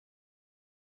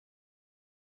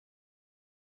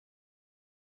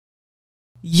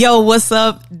Yo, what's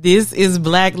up? This is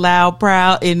Black Loud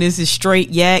Proud, and this is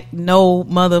straight yak, no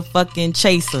motherfucking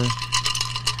chaser.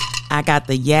 I got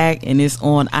the yak, and it's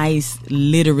on ice,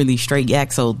 literally straight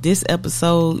yak. So this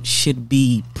episode should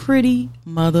be pretty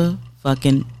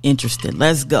motherfucking interesting.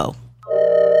 Let's go.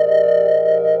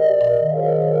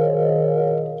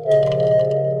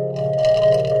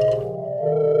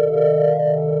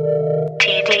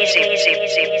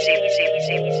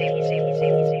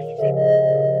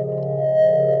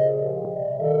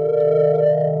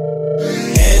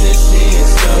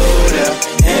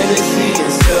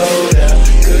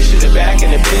 Back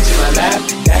in the bitch in my lap,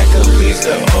 that completes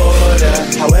the order.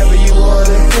 However you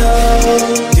wanna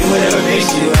go, do whatever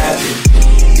makes you happy.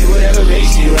 Do whatever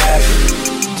makes you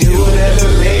happy. Do whatever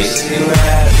makes you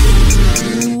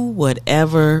happy. Do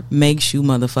whatever makes you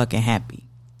motherfucking happy.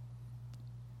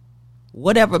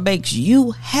 Whatever makes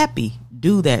you happy,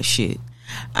 do that shit.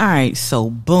 Alright, so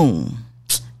boom.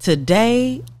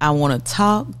 Today, I want to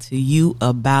talk to you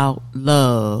about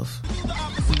love.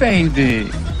 Baby,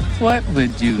 what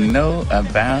would you know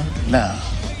about love?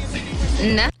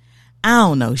 I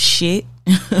don't know shit.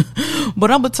 But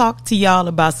I'm going to talk to y'all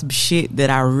about some shit that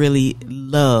I really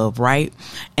love, right?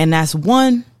 And that's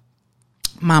one,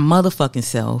 my motherfucking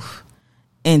self.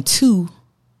 And two,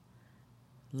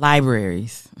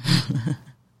 libraries.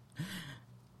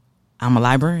 I'm a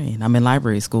librarian. I'm in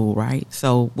library school, right?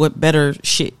 So what better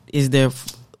shit is there?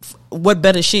 What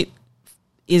better shit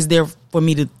is there for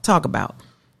me to talk about?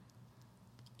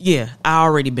 Yeah, I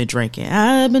already been drinking.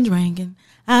 I've been drinking.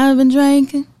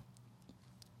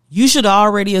 You should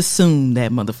already assume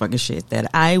that motherfucking shit that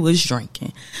I was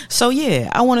drinking. So yeah,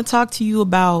 I want to talk to you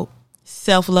about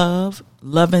self-love,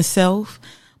 loving self,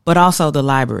 but also the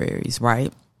libraries,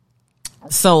 right?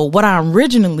 So what I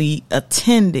originally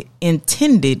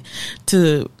intended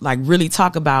to like really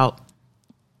talk about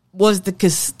was to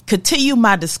continue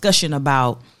my discussion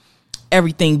about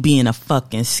everything being a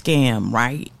fucking scam,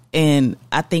 right? And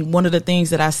I think one of the things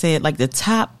that I said, like the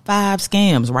top 5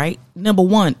 scams, right? Number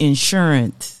 1,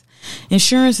 insurance.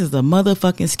 Insurance is a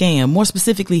motherfucking scam, more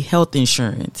specifically health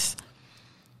insurance.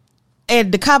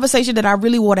 And the conversation that I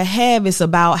really want to have is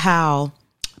about how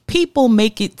people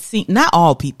make it seem, not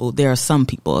all people, there are some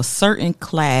people, a certain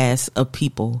class of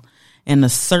people and a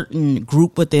certain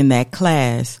group within that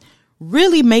class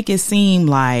really make it seem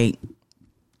like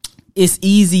it's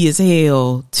easy as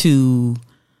hell to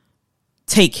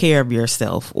take care of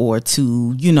yourself or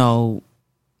to, you know,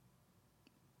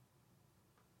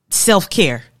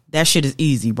 self-care. That shit is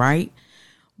easy, right?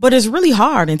 But it's really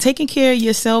hard. And taking care of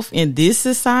yourself in this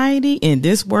society, in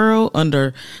this world,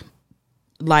 under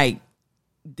like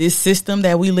this system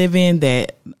that we live in,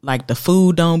 that like the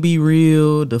food don't be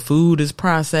real, the food is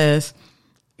processed.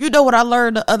 You know what I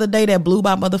learned the other day that blew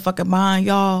my motherfucking mind,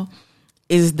 y'all,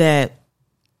 is that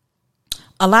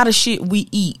a lot of shit we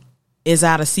eat is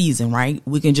out of season, right?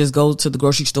 We can just go to the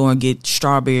grocery store and get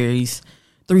strawberries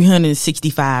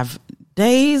 365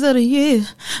 days of the year.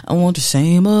 I want the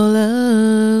same old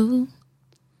love.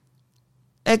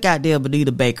 That goddamn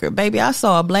Bonita Baker. Baby, I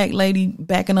saw a black lady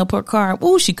backing up her car.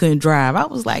 Ooh, she couldn't drive. I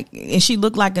was like, and she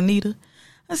looked like Anita.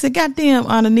 I said, goddamn,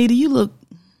 Aunt Anita, you look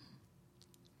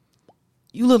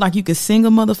like you could sing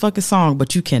a motherfucking song,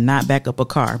 but you cannot back up a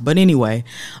car. But anyway,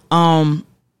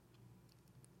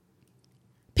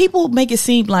 people make it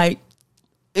seem like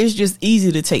it's just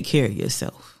easy to take care of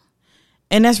yourself.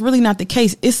 And that's really not the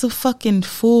case. It's a fucking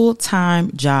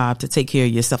full-time job to take care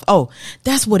of yourself. Oh,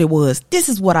 that's what it was. This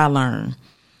is what I learned.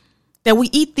 That we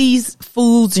eat these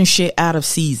foods and shit out of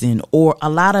season, or a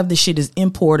lot of the shit is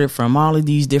imported from all of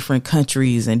these different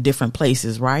countries and different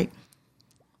places, right?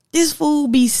 This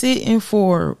food be sitting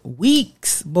for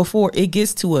weeks before it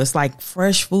gets to us, like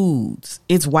fresh foods.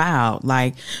 It's wild.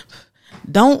 Like,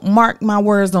 don't mark my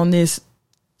words on this.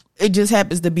 It just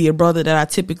happens to be a brother that I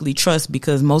typically trust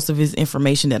because most of his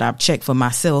information that I've checked for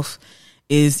myself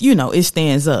is, you know, it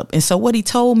stands up. And so what he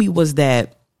told me was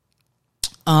that,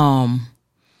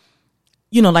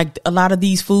 you know, like a lot of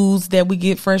these foods that we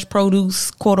get fresh produce,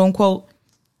 quote unquote,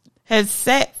 has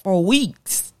sat for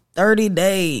weeks, 30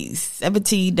 days,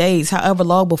 17 days, however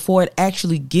long before it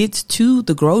actually gets to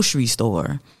the grocery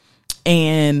store.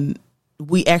 And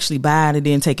we actually buy it and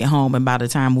then take it home. And by the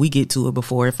time we get to it,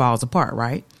 before it falls apart,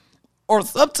 right? Or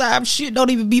sometimes shit don't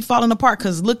even be falling apart.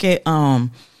 Cause look at,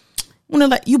 when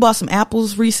like you bought some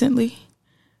apples recently,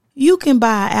 you can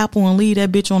buy an apple and leave that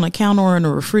bitch on the counter or in the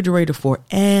refrigerator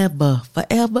forever.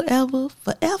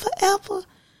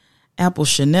 Apples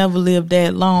should never live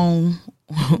that long.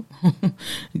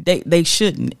 They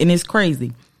shouldn't. And it's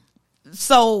crazy.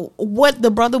 So what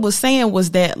the brother was saying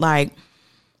was that, like,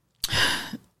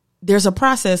 there's a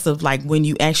process of like when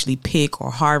you actually pick or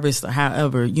harvest or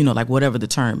however, like whatever the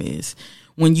term is,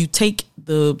 when you take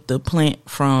the plant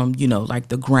from, like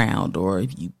the ground, or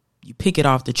if you pick it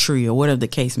off the tree or whatever the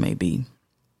case may be,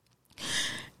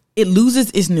 it loses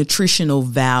its nutritional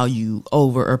value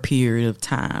over a period of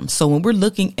time. So when we're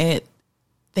looking at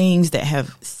things that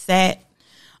have sat,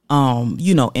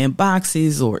 in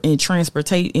boxes or in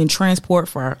transport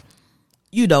for,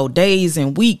 days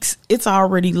and weeks, it's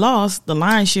already lost the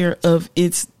lion's share of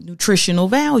its nutritional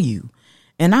value.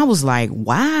 And I was like,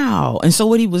 wow. And so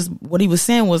what he was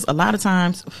saying was, a lot of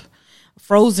times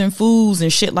frozen foods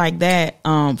and shit like that,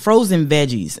 frozen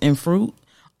veggies and fruit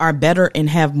are better and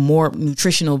have more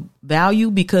nutritional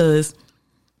value because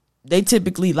they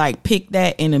typically like pick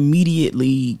that and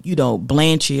immediately,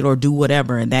 blanch it or do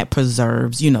whatever. And that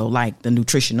preserves, like the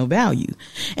nutritional value.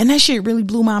 And that shit really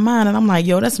blew my mind. And I'm like,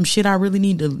 yo, that's some shit I really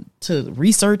need to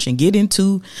research and get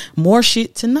into more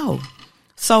shit to know.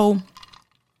 So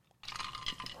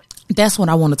that's what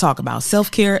I want to talk about.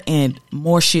 Self-care and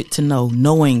more shit to know,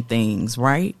 knowing things,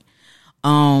 right?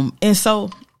 And so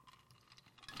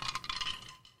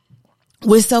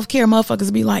with self-care,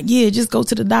 motherfuckers be like, yeah, just go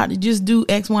to the doctor, just do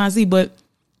X, Y, and Z. But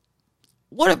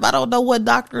what if I don't know what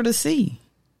doctor to see?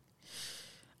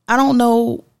 I don't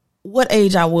know what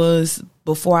age I was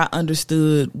before I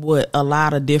understood what a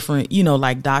lot of different,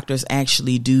 like doctors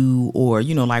actually do, or,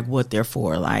 like what they're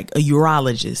for, like a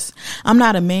urologist. I'm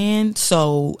not a man,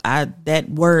 so that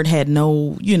word had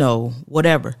no,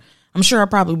 whatever. I'm sure I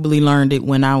probably learned it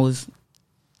when I was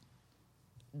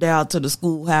down to the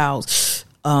schoolhouse,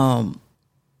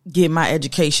 get my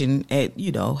education at,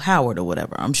 Howard or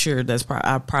whatever. I'm sure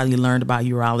I probably learned about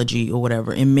urology or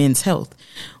whatever in Men's Health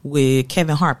with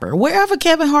Kevin Harper. Wherever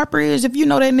Kevin Harper is, if you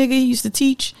know that nigga, he used to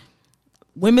teach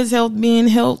Women's Health,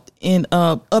 Men's Health in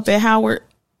up at Howard.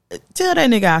 Tell that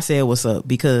nigga I said what's up,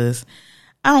 because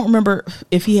I don't remember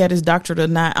if he had his doctorate or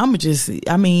not.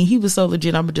 He was so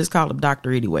legit, I'm gonna just call him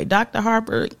doctor anyway. Dr.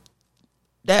 Harper,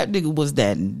 that nigga was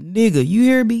that nigga. You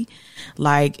hear me?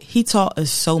 Like, he taught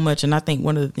us so much. And I think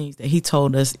one of the things that he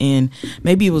told us in,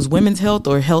 maybe it was women's health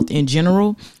or health in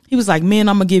general, he was like, man,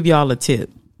 I'm going to give y'all a tip.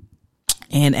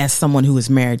 And as someone who is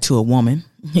married to a woman,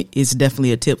 it's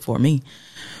definitely a tip for me.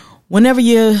 Whenever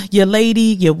your lady,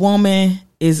 your woman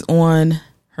is on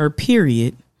her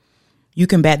period, you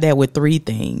can bat that with three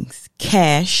things: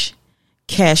 cash,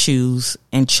 cashews,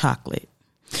 and chocolate.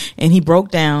 And he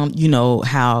broke down,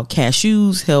 how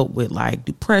cashews help with like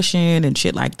depression and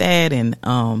shit like that. And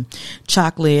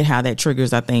chocolate, how that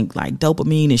triggers, I think, like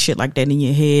dopamine and shit like that in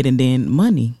your head. And then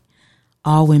money.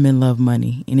 All women love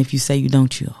money. And if you say you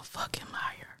don't, you're a fucking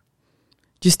liar.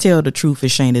 Just tell the truth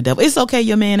and shame the devil. It's okay,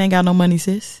 your man ain't got no money,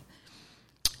 sis.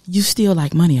 You still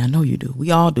like money. I know you do.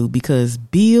 We all do, because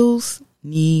bills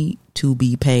need to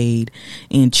be paid.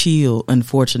 And chill,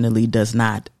 unfortunately, does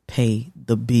not pay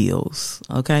the bills.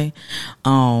 Okay.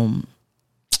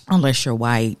 Unless you're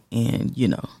white and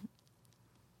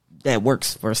that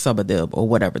works for some of them or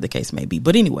whatever the case may be.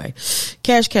 But anyway,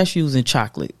 cash, cashews, and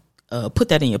chocolate, put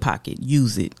that in your pocket,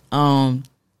 use it.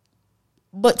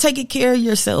 But taking care of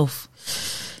yourself,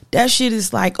 that shit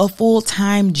is like a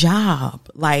full-time job,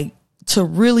 like to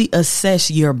really assess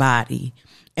your body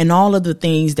and all of the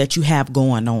things that you have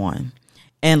going on.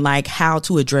 And like how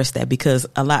to address that, because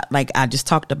a lot, like I just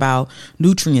talked about,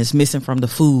 nutrients missing from the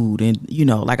food, and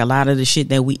like a lot of the shit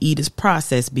that we eat is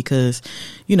processed because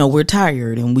we're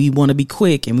tired and we want to be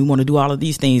quick and we want to do all of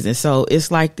these things. And so it's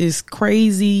like this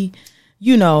crazy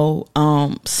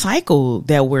cycle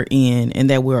that we're in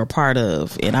and that we're a part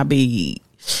of. And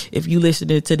if you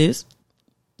listening to this,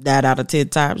 9 out of 10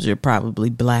 times you're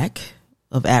probably black,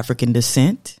 of African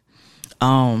descent,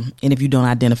 and if you don't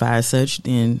identify as such,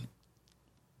 then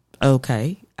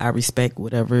okay, I respect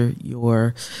whatever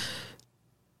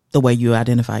the way you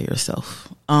identify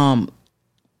yourself. And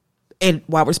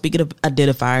while we're speaking of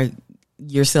identify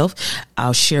yourself,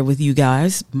 I'll share with you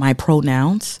guys my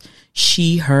pronouns: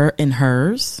 she, her, and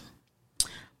hers.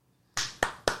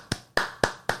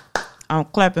 I'm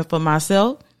clapping for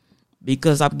myself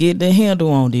because I'm getting a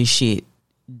handle on this shit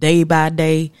day by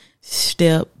day,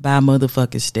 step by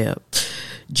motherfucking step.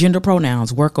 Gender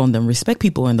pronouns, work on them, respect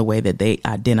people in the way that they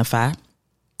identify.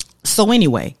 So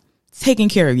anyway, taking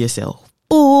care of yourself,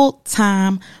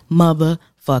 full-time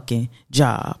motherfucking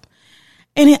job.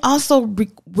 And it also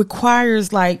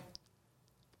requires like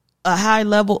a high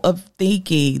level of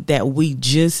thinking that we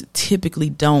just typically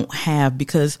don't have,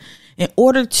 because in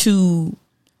order to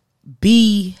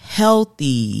be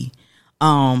healthy,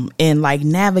 and like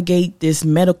navigate this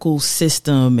medical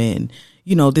system and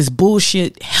this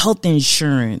bullshit health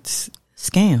insurance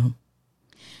scam,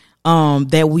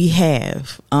 that we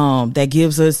have, that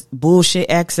gives us bullshit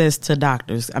access to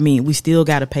doctors. I mean, we still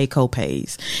got to pay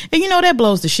copays. And that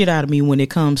blows the shit out of me when it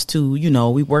comes to,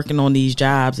 we working on these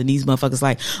jobs and these motherfuckers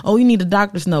like, oh, you need a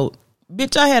doctor's note.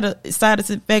 Bitch, I had a sinus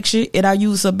infection and I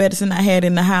used some medicine I had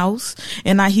in the house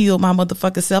and I healed my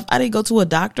motherfucking self. I didn't go to a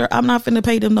doctor. I'm not finna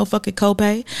pay them no fucking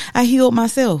copay. I healed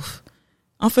myself.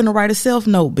 I'm finna write a self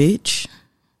note, bitch.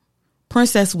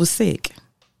 Princess was sick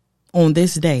on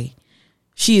this day.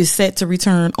 She is set to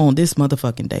return on this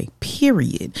motherfucking day,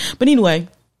 period. But anyway,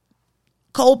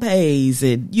 copays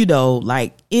and,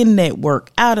 like in network,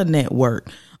 out of network,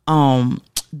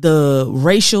 the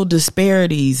racial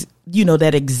disparities,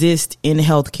 that exist in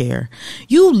healthcare.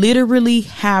 You literally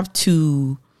have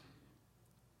to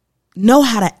know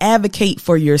how to advocate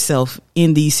for yourself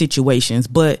in these situations,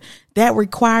 but that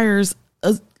requires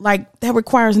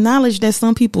knowledge that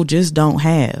some people just don't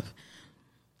have.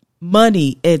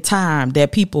 Money and time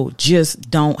that people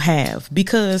just don't have,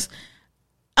 because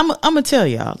I'm gonna tell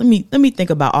y'all, let me think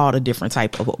about all the different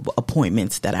type of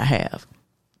appointments that I have.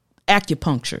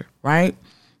 Acupuncture, right?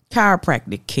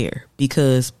 Chiropractic care,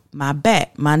 because my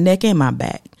back, my neck and my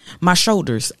back, my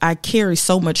shoulders, I carry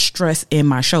so much stress in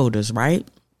my shoulders, right?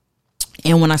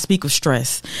 And when I speak of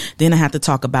stress, then I have to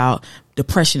talk about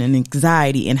depression and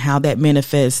anxiety and how that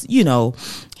manifests,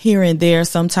 here and there,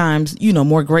 sometimes,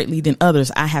 more greatly than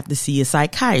others. I have to see a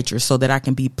psychiatrist so that I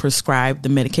can be prescribed the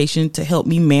medication to help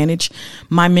me manage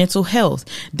my mental health.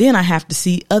 Then I have to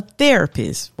see a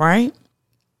therapist, right?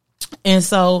 And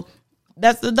so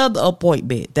that's another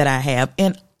appointment that I have.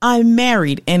 And I'm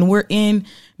married and we're in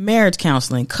marriage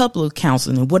counseling, couples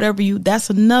counseling,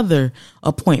 that's another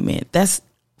appointment. That's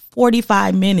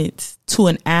 45 minutes to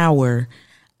an hour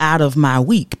out of my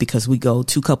week, because we go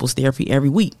to couples therapy every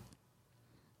week.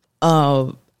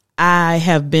 I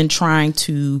have been trying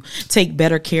to take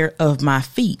better care of my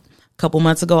feet. A couple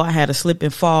months ago, I had a slip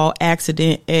and fall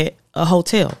accident at a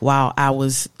hotel while I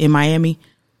was in Miami,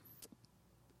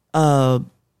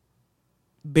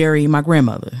 burying my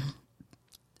grandmother.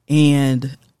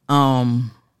 And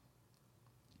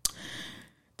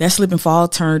that slip and fall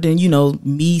turned in,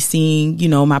 me seeing,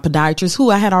 my podiatrist, who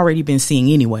I had already been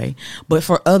seeing anyway, but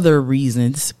for other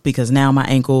reasons, because now my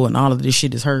ankle and all of this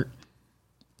shit is hurt.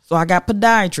 So I got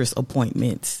podiatrist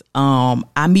appointments.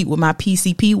 I meet with my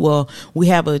PCP. Well, we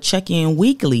have a check-in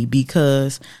weekly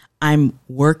because I'm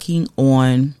working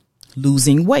on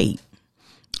losing weight.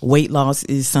 Weight loss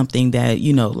is something that,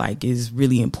 is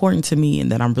really important to me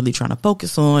and that I'm really trying to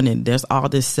focus on. And there's all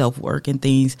this self-work and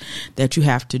things that you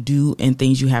have to do and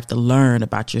things you have to learn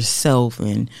about yourself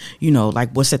and,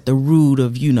 what's at the root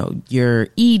of, your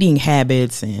eating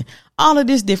habits and all of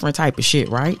this different type of shit,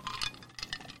 right?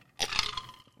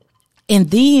 And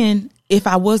then if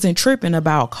I wasn't tripping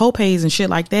about copays and shit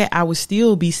like that, I would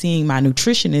still be seeing my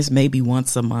nutritionist maybe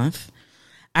once a month.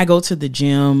 I go to the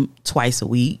gym twice a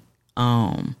week.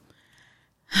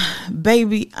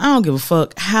 Baby, I don't give a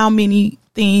fuck how many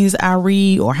things I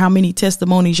read or how many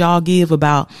testimonies y'all give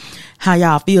about how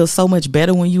y'all feel so much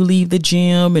better when you leave the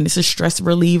gym and it's a stress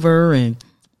reliever and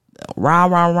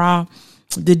rah.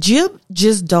 The gym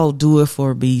just don't do it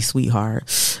for me,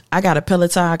 sweetheart. I got a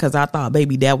Peloton because I thought,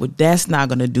 baby, that's not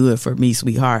going to do it for me,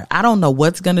 sweetheart. I don't know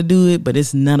what's going to do it, but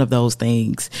it's none of those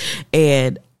things.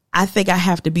 And I think I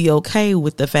have to be okay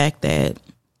with the fact that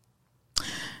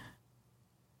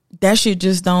shit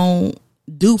just don't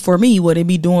do for me what it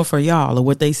be doing for y'all or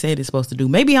what they said it's supposed to do.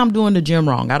 Maybe I'm doing the gym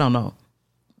wrong. I don't know.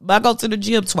 But I go to the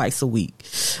gym twice a week.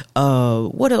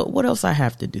 What else I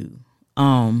have to do?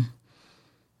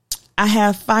 I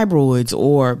have fibroids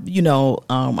or,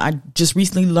 I just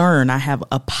recently learned I have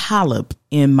a polyp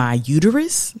in my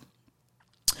uterus.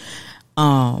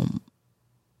 And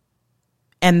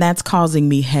that's causing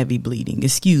me heavy bleeding.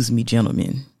 Excuse me,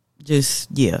 gentlemen.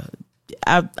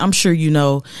 I'm sure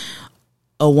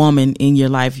a woman in your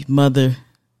life, mother,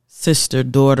 sister,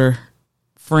 daughter,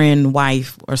 friend,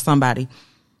 wife, or somebody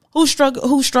who's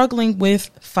struggling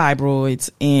with fibroids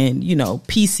and,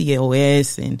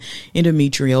 PCOS and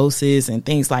endometriosis and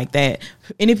things like that.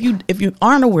 And if you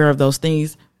aren't aware of those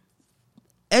things,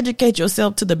 educate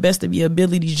yourself to the best of your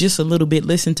ability, just a little bit,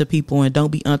 listen to people and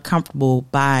don't be uncomfortable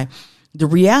by the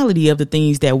reality of the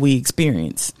things that we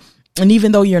experience. And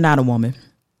even though you're not a woman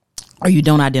or you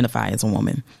don't identify as a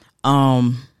woman,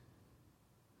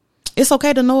 it's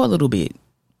okay to know a little bit,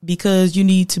 because you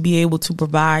need to be able to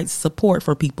provide support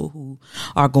for people who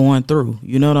are going through,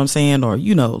 you know what I'm saying? Or,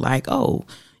 you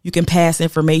can pass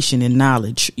information and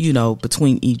knowledge,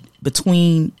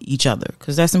 between each other,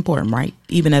 because that's important, right?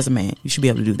 Even as a man, you should be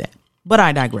able to do that. But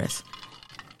I digress.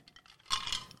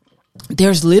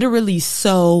 there's literally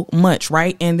so much,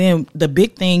 right? And then the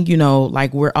big thing, you know,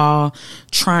 like we're all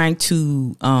trying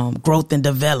to growth and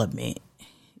development.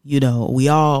 You know, we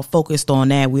all focused on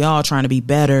that. We all trying to be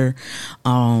better,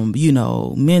 you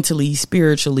know, mentally,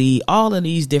 spiritually, all of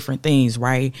these different things,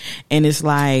 right? And it's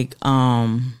like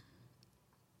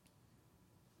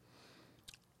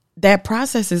that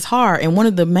process is hard. And one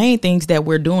of the main things that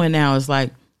we're doing now is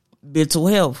like mental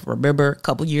health. Remember a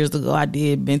couple years ago I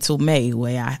did Mental May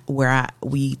where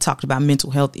we talked about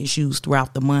mental health issues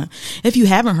throughout the month. If you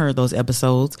haven't heard those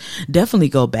episodes, definitely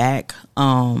go back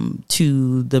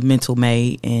to the Mental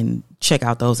May and check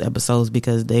out those episodes,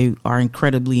 because they are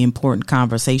incredibly important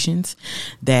conversations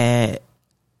that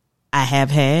I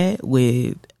have had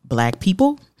with Black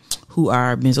people who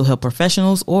are mental health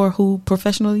professionals or who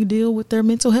professionally deal with their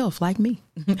mental health like me.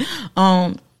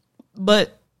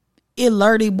 But in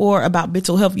learning more about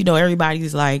mental health, you know,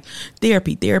 everybody's like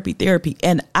therapy.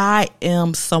 And I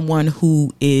am someone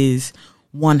who is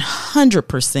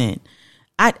 100%.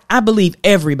 I believe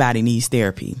everybody needs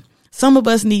therapy. Some of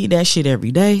us need that shit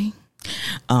every day.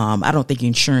 I don't think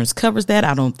insurance covers that.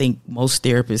 I don't think most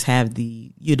therapists have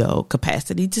the, you know,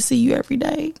 capacity to see you every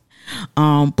day.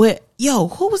 But yo,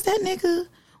 who was that nigga?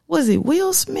 Was it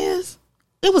Will Smith?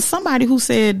 It was somebody who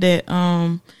said that,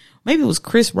 maybe it was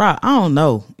Chris Rock. I don't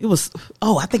know.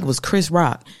 I think it was Chris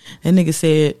Rock. That nigga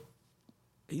said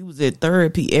he was at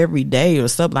therapy every day or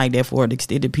something like that for an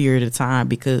extended period of time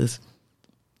because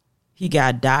he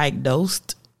got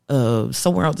diagnosed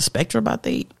somewhere on the spectrum, I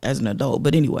think, as an adult.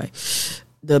 But anyway,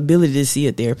 the ability to see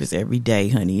a therapist every day,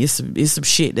 honey, it's some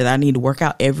shit that I need to work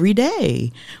out every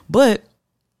day. But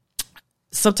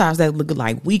sometimes that look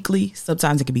like weekly.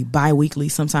 Sometimes it can be bi-weekly.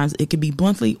 Sometimes it can be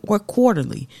monthly or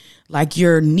quarterly. Like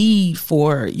your need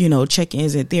for, you know,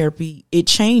 check-ins and therapy, it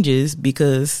changes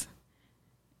because,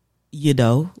 you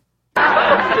know,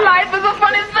 life is a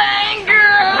funny thing,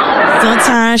 girl.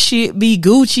 Sometimes shit be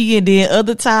Gucci, and then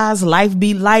other times life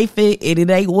be life, and it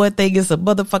ain't one thing, it's a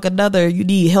motherfucker another. You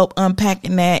need help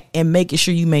unpacking that and making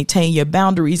sure you maintain your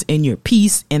boundaries and your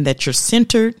peace and that you're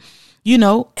centered. You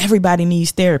know, everybody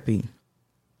needs therapy.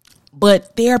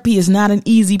 But therapy is not an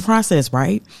easy process,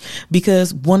 right?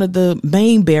 Because one of the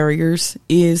main barriers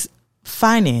is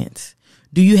finance.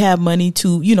 Do you have money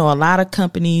to, you know, a lot of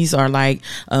companies are like,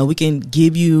 we can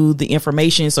give you the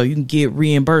information so you can get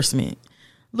reimbursement.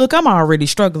 Look, I'm already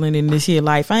struggling in this here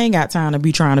life. I ain't got time to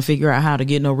be trying to figure out how to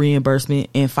get no reimbursement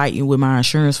and fighting with my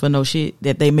insurance for no shit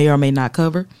that they may or may not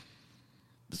cover.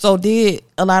 So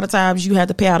a lot of times you have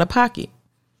to pay out of pocket.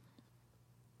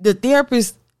 The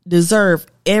therapists deserve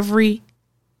every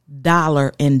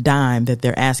dollar and dime that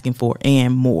they're asking for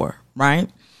and more, right?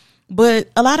 But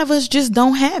a lot of us just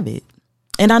don't have it.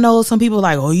 And I know some people are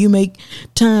like, oh, you make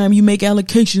time, you make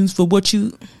allocations for what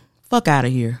you... Fuck out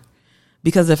of here.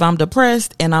 Because if I'm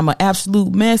depressed and I'm an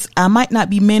absolute mess, I might not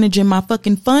be managing my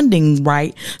fucking funding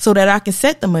right so that I can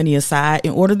set the money aside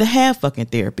in order to have fucking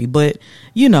therapy. But,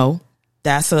 you know,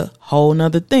 that's a whole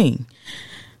nother thing.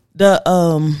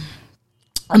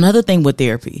 Another thing with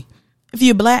therapy, if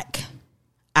you're Black,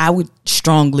 I would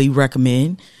strongly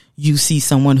recommend you see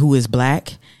someone who is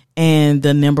Black, and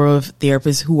the number of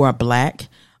therapists who are Black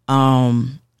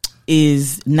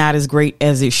is not as great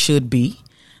as it should be.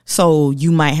 So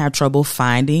you might have trouble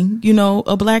finding, you know,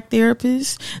 a Black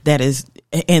therapist that is,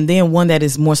 and then one that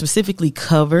is more specifically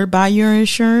covered by your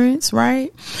insurance,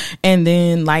 right? And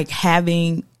then like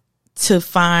having to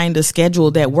find a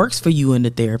schedule that works for you and the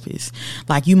therapist.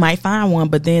 Like you might find one,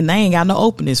 but then they ain't got no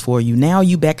openings for you. Now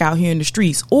you back out here in the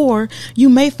streets, or you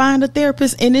may find a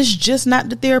therapist and it's just not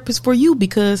the therapist for you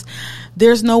because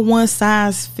there's no one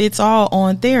size fits all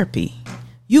on therapy.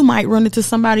 You might run into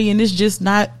somebody and it's just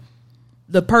not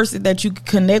the person that you can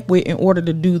connect with in order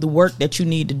to do the work that you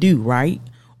need to do, right?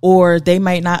 Or they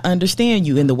might not understand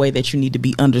you in the way that you need to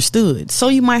be understood. So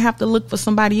you might have to look for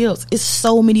somebody else. It's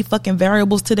so many fucking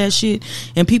variables to that shit.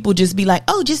 And people just be like,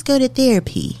 oh, just go to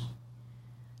therapy.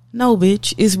 No,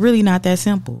 bitch, it's really not that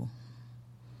simple.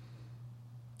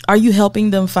 Are you helping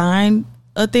them find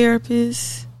a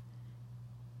therapist?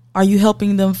 Are you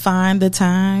helping them find the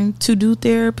time to do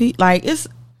therapy? Like it's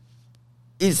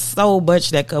so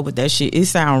much that comes with that shit. It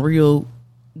sounds real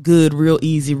good, real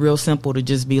easy, real simple to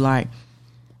just be like,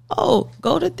 oh,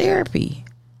 go to therapy.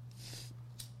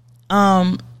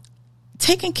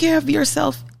 Taking care of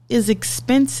yourself is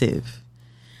expensive.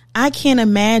 I can't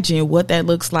imagine what that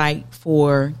looks like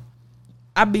I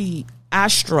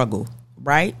struggle,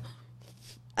 right?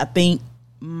 I think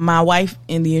my wife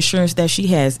and the insurance that she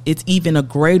has, it's even a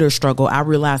greater struggle. I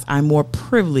realize I'm more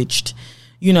privileged,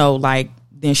 you know, like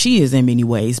than she is in many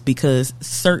ways because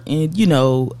certain, you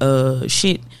know,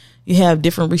 shit You have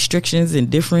different restrictions and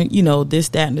different, you know, this,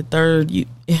 that, and the third.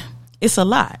 It's a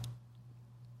lot,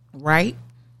 right?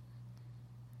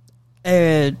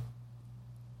 And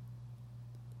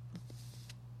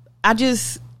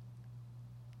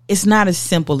it's not as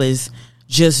simple as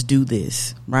just do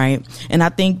this, right? And I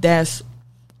think that's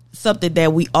something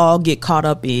that we all get caught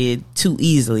up in too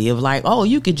easily, of like, oh,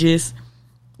 you could just,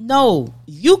 no,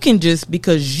 you can just,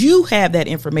 because you have that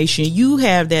information, you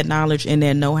have that knowledge and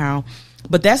that know-how,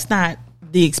 but that's not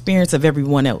the experience of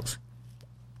everyone else.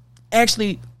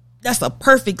 Actually, that's a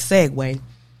perfect segue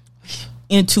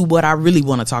into what I really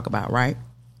want to talk about, right?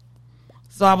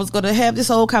 So I was going to have this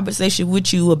whole conversation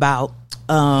with you about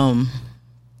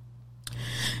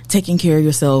taking care of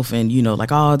yourself and, you know,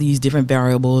 like all these different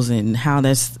variables and how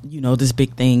that's, you know, this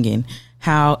big thing and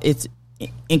how it's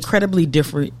incredibly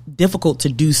difficult to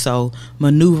do so,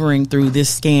 maneuvering through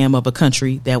this scam of a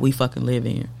country that we fucking live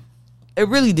in. It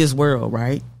really this world,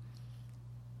 right?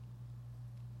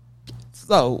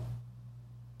 So,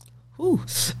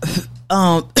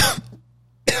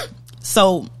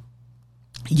 so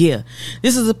yeah,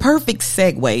 this is a perfect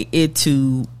segue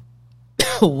into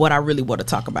what I really want to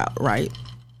talk about, right?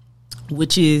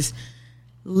 Which is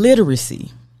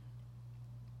literacy.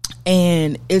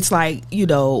 And it's like, you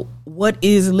know, what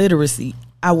is literacy?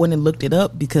 I went and looked it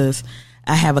up because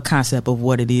I have a concept of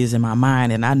what it is in my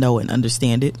mind and I know and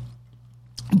understand it.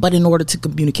 But in order to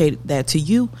communicate that to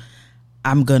you,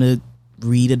 I'm going to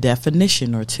read a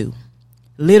definition or two.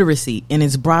 Literacy, in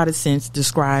its broadest sense,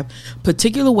 describe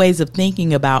particular ways of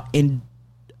thinking about and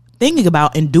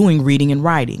doing reading and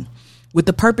writing, with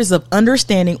the purpose of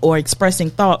understanding or expressing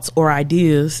thoughts or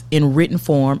ideas in written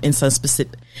form in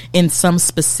some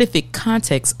specific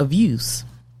context of use.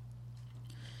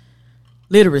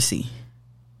 Literacy,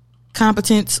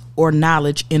 competence or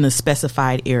knowledge in a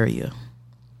specified area.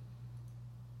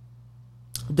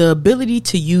 The ability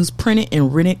to use printed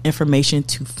and written information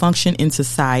to function in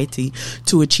society,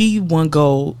 to achieve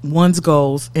one's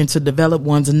goals, and to develop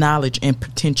one's knowledge and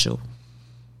potential.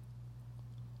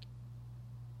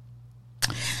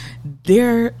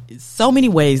 There are so many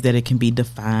ways that it can be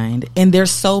defined, and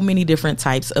there's so many different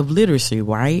types of literacy,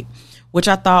 right? Which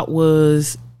I thought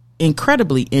was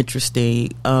incredibly interesting.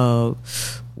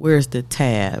 Where's the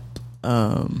tab?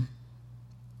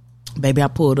 Baby, I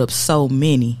pulled up so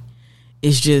many.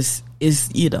 It's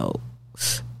you know,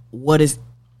 what is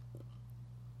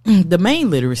the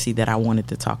main literacy that I wanted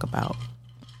to talk about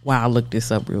while I look this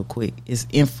up real quick is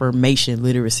information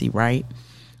literacy, right?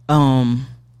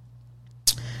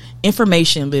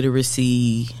 Information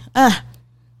literacy,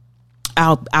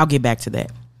 I'll get back to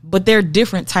that. But there are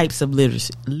different types of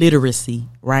literacy,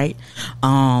 right?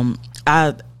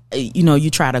 You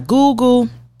try to Google,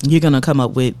 you're going to come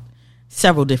up with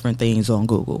several different things on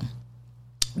Google.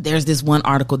 There's this one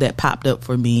article that popped up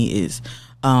for me is,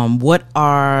 what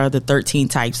are the 13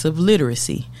 types of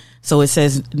literacy? So it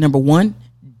says, number 1,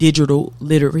 digital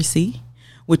literacy,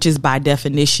 which is by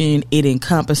definition, it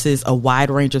encompasses a wide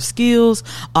range of skills,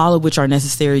 all of which are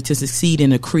necessary to succeed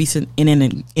in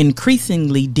an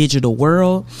increasingly digital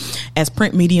world. As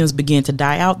print mediums begin to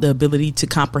die out, the ability to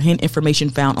comprehend information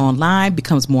found online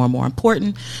becomes more and more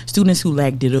important. Students who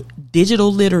lack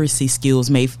digital literacy skills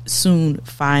may soon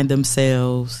find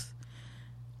themselves...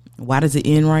 Why does it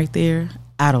end right there?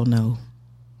 I don't know.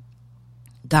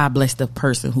 God bless the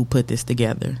person who put this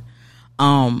together.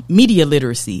 Media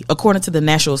literacy. According to the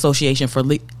National Association for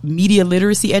Media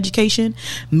Literacy Education,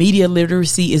 media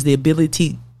literacy is the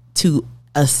ability to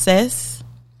access,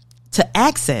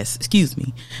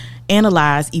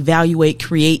 analyze, evaluate,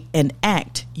 create, and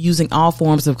act using all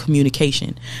forms of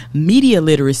communication. Media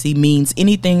literacy means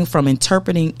anything from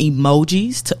interpreting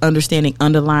emojis to understanding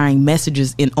underlying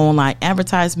messages in online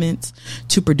advertisements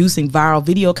to producing viral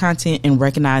video content and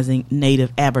recognizing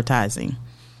native advertising.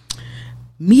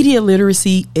 Media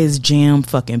literacy is jam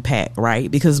fucking packed, right?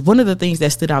 Because one of the things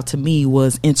that stood out to me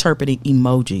was interpreting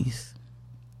emojis.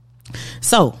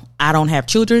 So I don't have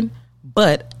children,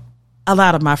 but a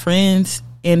lot of my friends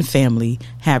and family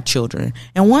have children.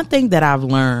 And one thing that I've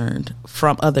learned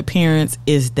from other parents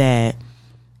is that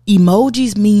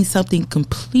emojis mean something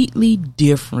completely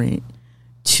different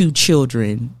to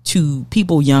children, to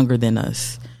people younger than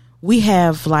us. We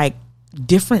have like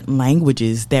different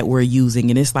languages that we're using,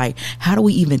 and it's like, how do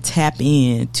we even tap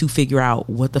in to figure out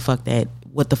what the fuck that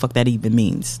even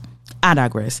means? I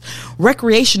digress.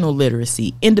 Recreational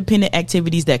literacy, independent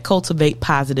activities that cultivate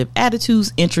positive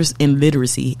attitudes, interests, and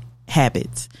literacy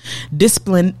habits.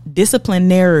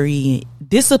 Disciplinary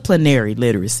disciplinary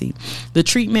literacy, the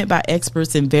treatment by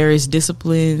experts in various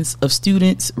disciplines of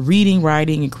students' reading,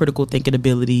 writing, and critical thinking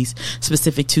abilities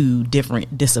specific to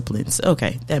different disciplines.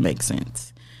 Okay, that makes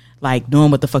sense. Like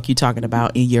knowing what the fuck you're talking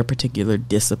about in your particular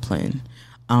discipline.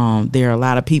 There are a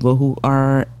lot of people who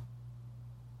are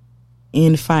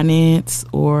in finance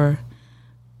or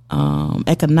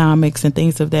economics and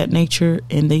things of that nature,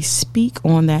 and they speak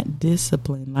on that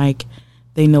discipline like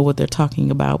they know what they're talking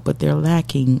about, but they're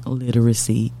lacking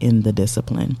literacy in the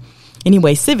discipline.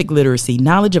 Anyway, civic literacy,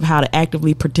 knowledge of how to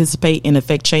actively participate and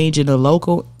affect change in the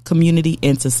local community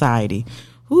and society.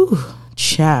 Ooh,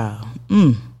 child.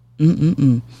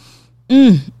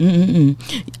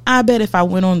 I bet if I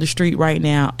went on the street right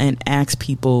now and asked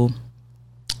people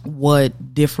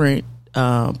what different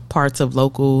parts of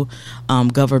local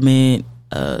government,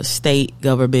 state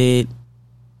government,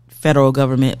 federal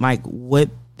government, like what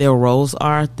their roles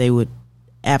are, they would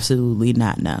absolutely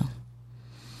not know.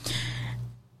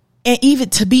 And even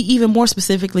to be even more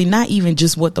specifically, not even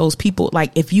just what those people,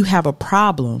 like if you have a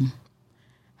problem,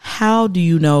 how do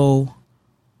you know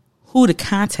who to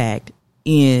contact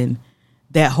in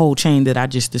that whole chain that I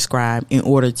just described in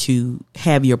order to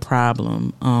have your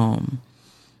problem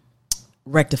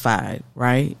rectified,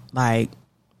 right? Like,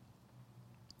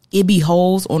 it be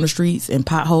holes on the streets and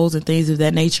potholes and things of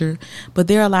that nature, but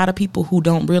there are a lot of people who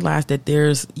don't realize that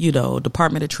there's,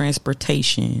 Department of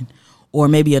Transportation or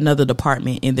maybe another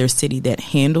department in their city that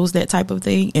handles that type of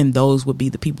thing, and those would be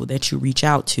the people that you reach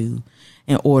out to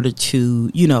in order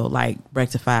to,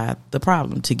 rectify the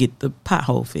problem, to get the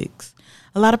pothole fixed.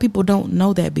 A lot of people don't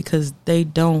know that because they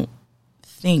don't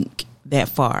think that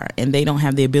far and they don't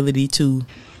have the ability to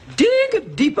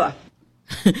dig deeper.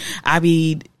 I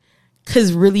mean,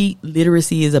 because really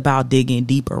literacy is about digging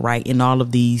deeper, right, in all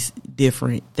of these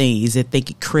different things and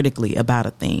thinking critically about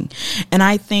a thing. And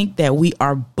I think that we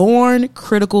are born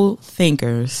critical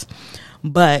thinkers,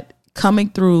 but coming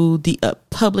through the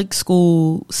public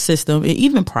school system, and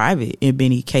even private in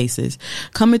many cases,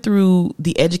 coming through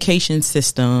the education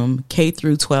system, K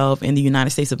through 12 in the United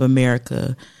States of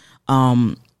America,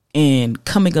 and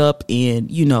coming up in,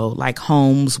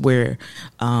 homes where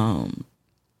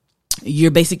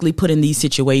you're basically put in these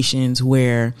situations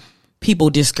where people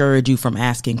discourage you from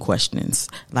asking questions,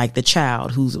 like the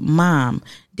child who's mom,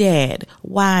 dad,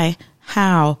 why,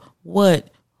 how, what,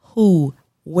 who,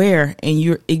 where, and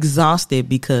you're exhausted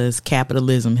because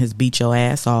capitalism has beat your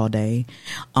ass all day.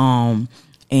 And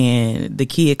the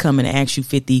kid coming to ask you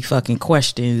 50 fucking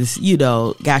questions,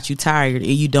 got you tired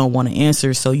and you don't want to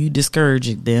answer. So you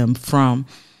discourage them from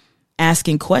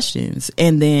asking questions.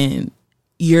 And then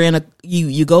you're in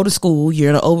you go to school, you're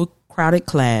in an overcrowded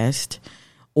class,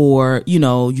 or, you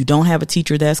don't have a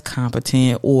teacher that's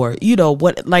competent, or,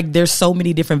 there's so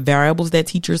many different variables that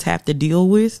teachers have to deal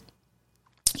with,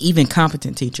 even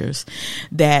competent teachers,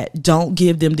 that don't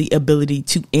give them the ability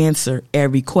to answer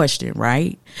every question,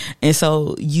 right? And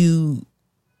so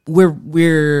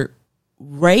we're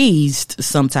raised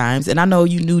sometimes, and I know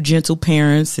you new gentle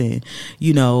parents and,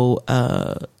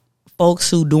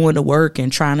 folks who doing the work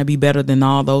and trying to be better than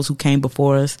all those who came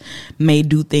before us may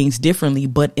do things differently.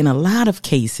 But in a lot of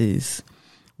cases,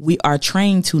 we are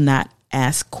trained to not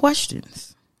ask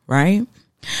questions, right?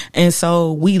 And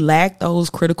so we lack those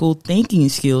critical thinking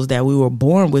skills that we were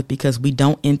born with because we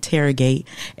don't interrogate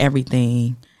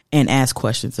everything and ask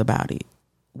questions about it.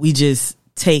 We just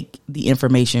take the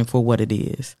information for what it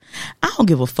is. I don't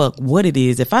give a fuck what it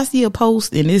is. If I see a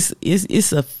post and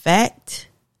it's a fact,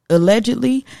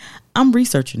 allegedly, I'm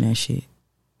researching that shit.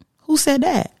 Who said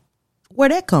that?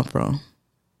 Where'd that come from?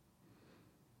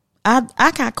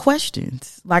 I got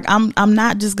questions. Like I'm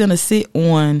not just gonna sit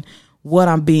on what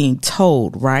I'm being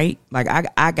told, right? Like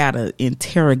I gotta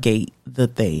interrogate the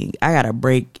thing. I gotta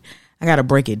break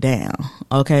it down,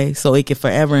 okay? So it can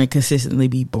forever and consistently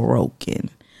be broken.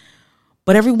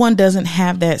 But everyone doesn't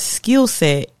have that skill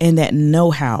set and that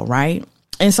know-how, right?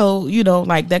 And so,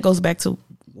 that goes back to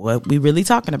what we really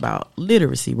talking about,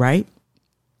 literacy, right?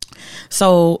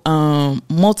 So,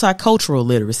 multicultural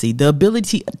literacy, the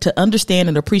ability to understand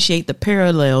and appreciate the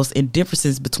parallels and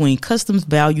differences between customs,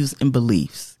 values, and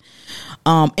beliefs.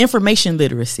 Information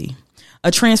literacy,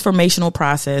 a transformational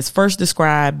process first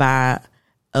described by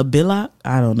Abila,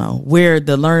 where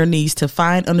the learner needs to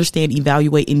find, understand,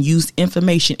 evaluate, and use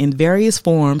information in various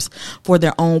forms for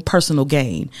their own personal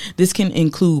gain. This can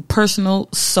include personal,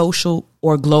 social,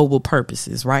 or global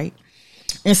purposes, right?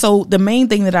 And so the main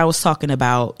thing that I was talking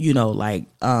about,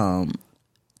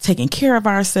 taking care of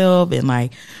ourselves and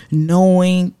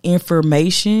knowing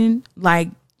information,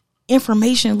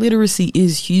 information literacy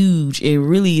is huge. It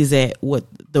really is at what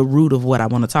the root of what I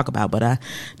want to talk about. But I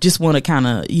just want to kind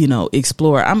of, you know,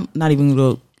 explore. I'm not even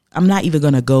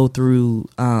going to go through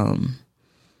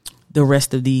the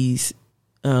rest of these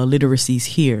literacies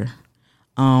here.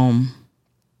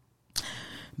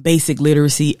 Basic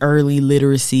literacy, early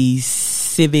literacy,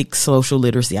 civic, social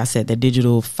literacy. I said that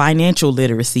digital financial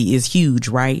literacy is huge,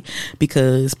 right?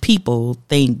 Because people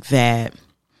think that,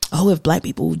 oh, if black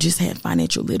people just had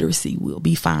financial literacy, we'll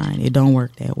be fine. It don't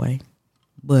work that way.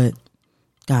 But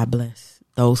God bless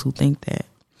those who think that.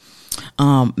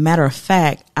 Matter of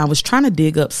fact, I was trying to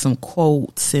dig up some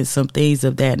quotes and some things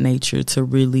of that nature to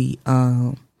really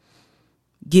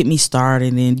get me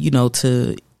started and, you know,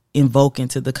 to invoke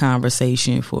into the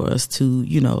conversation for us to,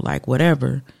 you know, like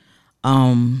whatever,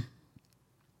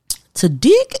 to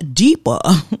dig deeper,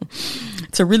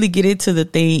 to really get into the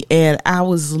thing. And I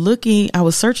was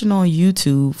searching on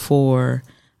YouTube for,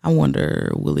 I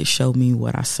wonder, will it show me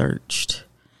what I searched?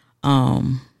 I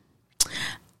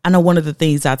know one of the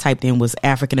things I typed in was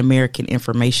African American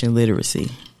information literacy.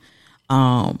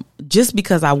 Just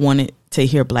because I wanted to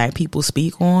hear black people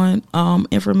speak on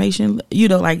information, you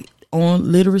know, like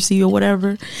on literacy or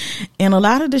whatever. And a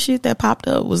lot of the shit that popped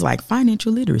up was like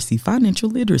financial literacy.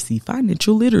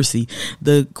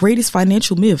 The greatest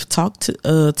financial myth taught to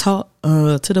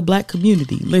the black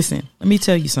community. Listen, let me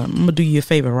tell you something. I'm gonna do you a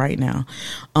favor right now.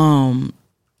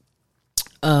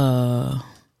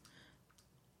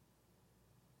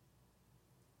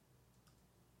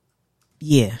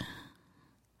 Yeah.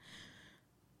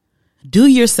 Do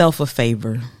yourself a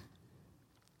favor.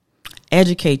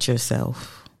 Educate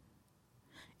yourself.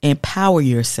 Empower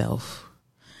yourself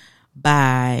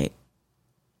by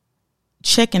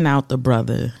checking out the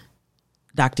brother,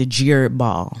 Dr. Jared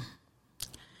Ball.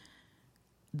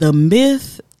 The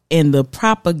myth and the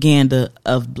propaganda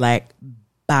of black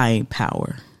buying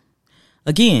power.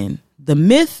 Again, the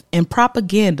myth and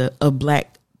propaganda of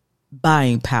black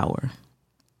buying power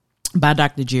by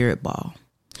Dr. Jared Ball.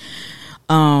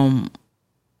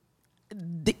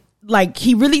 Like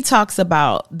he really talks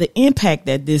about the impact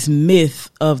that this myth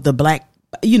of the black,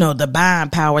 you know, the buying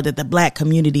power that the black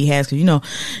community has. Cause you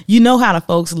know how the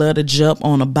folks love to jump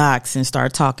on a box and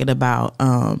start talking about,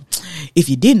 if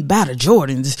you didn't buy the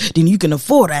Jordans, then you can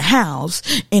afford a house.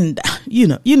 And you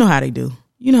know how they do,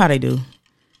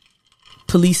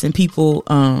 policing people,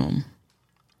 and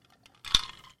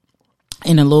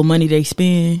the little money they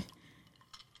spend,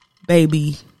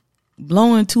 baby.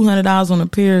 Blowing $200 on a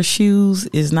pair of shoes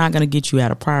is not going to get you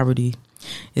out of poverty.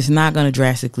 It's not going to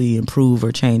drastically improve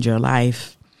or change your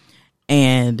life.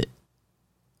 And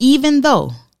even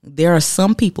though there are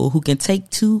some people who can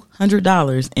take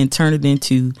 $200 and turn it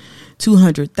into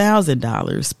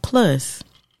 $200,000 plus,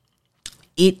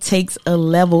 it takes a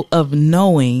level of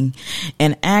knowing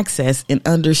and access and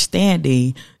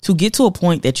understanding to get to a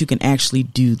point that you can actually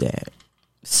do that.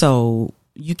 So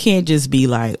you can't just be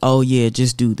like, oh yeah,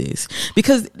 just do this.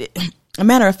 Because a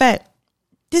matter of fact,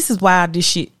 this is why this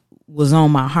shit was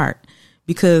on my heart.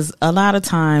 Because a lot of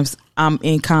times I'm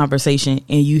in conversation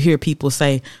and you hear people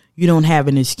say, you don't have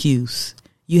an excuse.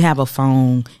 You have a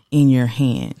phone in your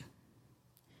hand.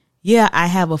 Yeah, I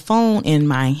have a phone in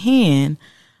my hand,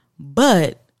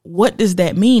 but what does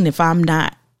that mean if I'm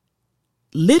not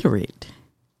literate?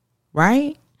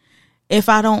 Right? If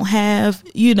I don't have,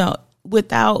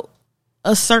 without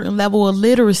a certain level of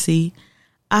literacy,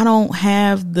 I don't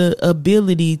have the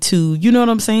ability to, you know what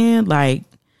I'm saying? Like,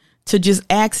 to just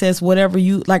access whatever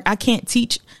you, like, I can't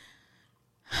teach.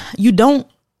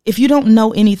 If you don't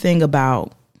know anything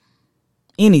about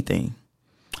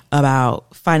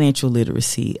financial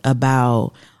literacy,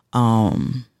 about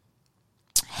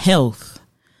health,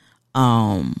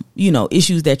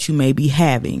 issues that you may be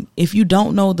having, if you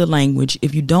don't know the language,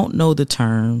 if you don't know the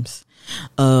terms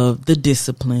of the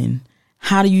discipline,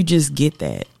 how do you just get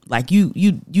that? Like you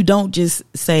don't just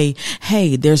say,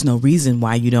 hey, there's no reason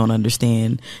why you don't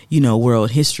understand,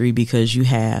 world history because you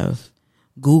have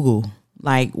Google.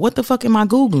 Like, what the fuck am I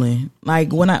Googling?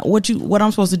 Like, what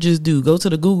I'm supposed to just do? Go to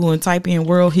the Google and type in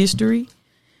world history?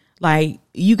 Like,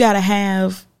 you gotta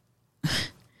have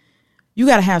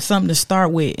something to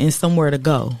start with and somewhere to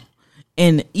go,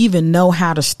 and even know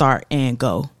how to start and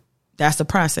go. That's the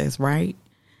process, right?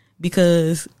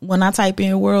 Because when I type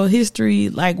in world history,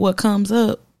 like what comes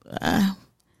up, that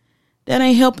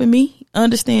ain't helping me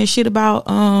understand shit about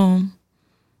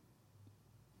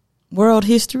world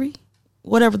history,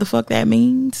 whatever the fuck that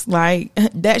means. Like,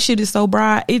 that shit is so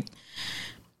broad.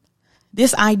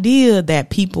 This idea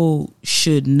that people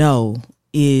should know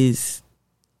is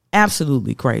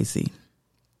absolutely crazy.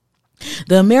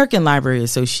 The American Library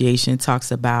Association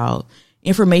talks about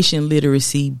information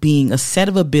literacy being a set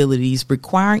of abilities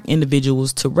requiring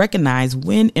individuals to recognize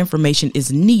when information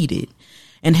is needed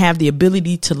and have the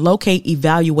ability to locate,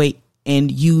 evaluate,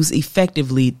 and use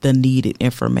effectively the needed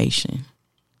information.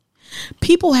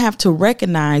 People have to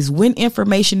recognize when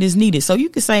information is needed. So you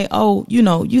could say, oh,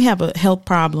 you have a health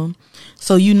problem,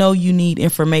 so you need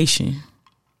information.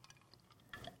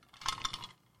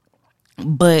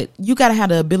 But you got to have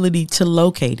the ability to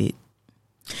locate it.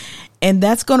 And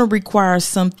that's going to require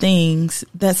some things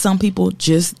that some people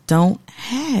just don't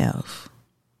have.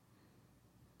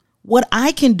 What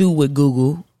I can do with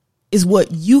Google is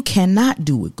what you cannot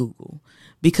do with Google,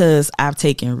 because I've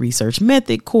taken research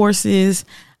method courses.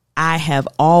 I have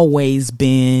always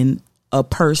been a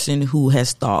person who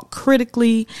has thought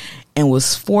critically and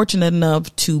was fortunate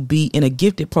enough to be in a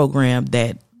gifted program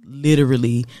that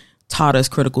literally taught us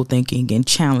critical thinking and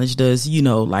challenged us,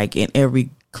 like in every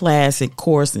class and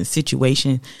course and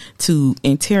situation to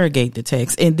interrogate the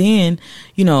text. And then,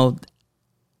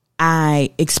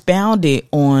 I expounded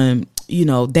on,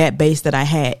 that base that I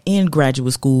had in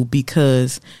graduate school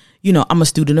because, I'm a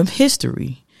student of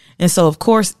history. And so, of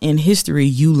course, in history,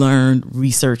 you learn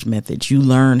research methods. You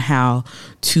learn how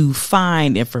to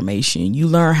find information. You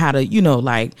learn how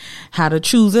to, how to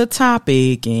choose a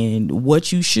topic and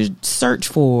what you should search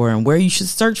for and where you should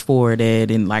search for it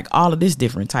at, and all of this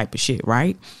different type of shit,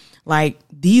 right?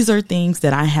 These are things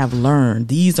that I have learned.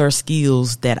 These are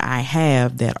skills that I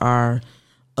have that are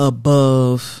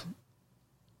above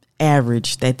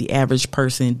average, that the average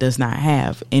person does not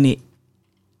have. And it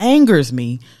angers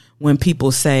me when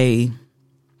people say,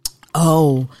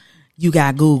 oh, you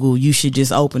got Google, you should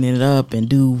just open it up and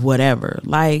do whatever.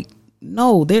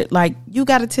 No, you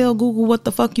got to tell Google what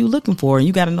the fuck you looking for. And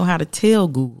you got to know how to tell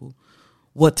Google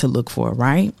what to look for.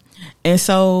 Right. And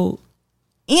so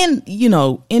in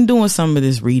doing some of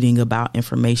this reading about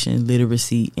information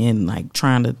literacy and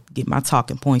trying to get my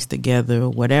talking points together or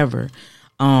whatever,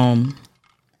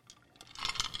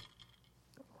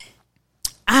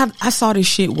 I saw this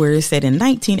shit where it said in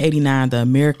 1989, the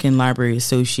American Library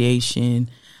Association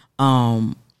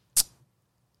wrote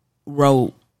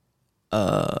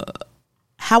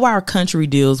how our country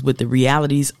deals with the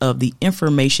realities of the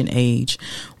information age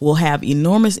will have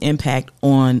enormous impact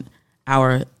on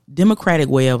our democratic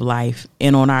way of life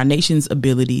and on our nation's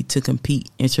ability to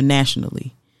compete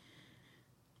internationally.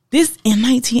 This in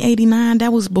 1989,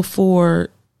 that was before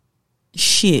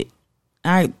shit.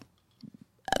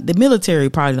 The military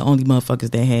probably the only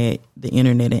motherfuckers that had the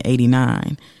internet in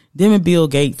 89. Them and Bill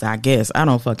Gates, I guess. I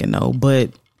don't fucking know.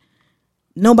 But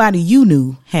nobody you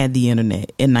knew had the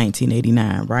internet in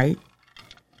 1989, right?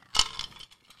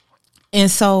 And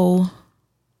so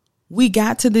we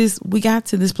got to this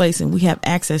place and we have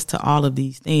access to all of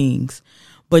these things.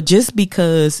 But just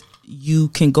because you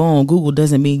can go on Google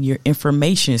doesn't mean you're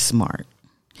information smart.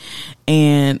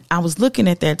 And I was looking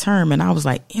at that term and I was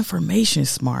like, information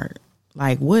smart.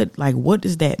 What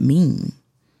does that mean?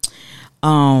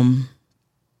 And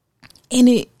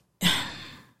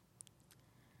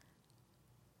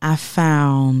I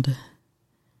found,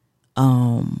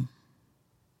 5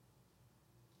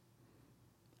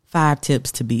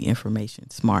 tips to be information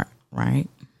smart, right?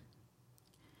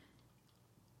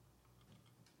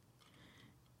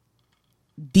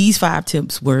 These 5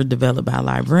 tips were developed by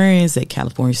librarians at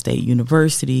California State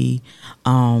University.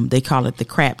 They call it the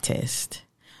CRAP test.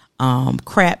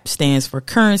 CRAP stands for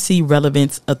currency,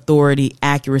 relevance, authority,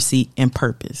 accuracy, and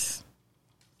purpose.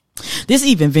 This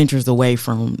even ventures away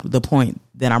from the point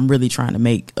that I'm really trying to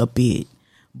make a bit.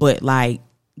 But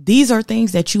these are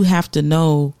things that you have to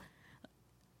know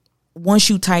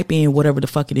once you type in whatever the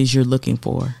fuck it is you're looking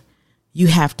for. You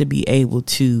have to be able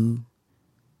to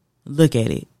look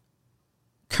at it.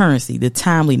 Currency, the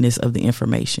timeliness of the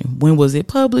information. When was it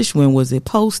published? When was it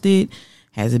posted?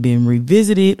 Has it been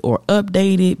revisited or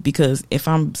updated? Because if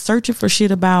I'm searching for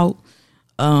shit about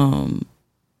mental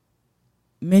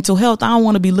health, I don't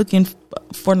want to be looking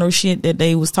for no shit that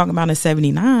they was talking about in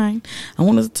 79. I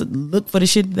want to look for the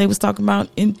shit that they was talking about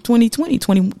in 2020,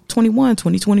 2021,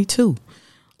 2022.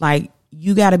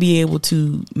 You got to be able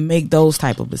to make those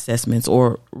type of assessments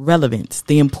or relevance,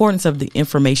 the importance of the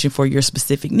information for your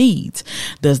specific needs.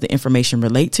 Does the information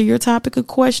relate to your topic of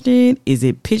question? Is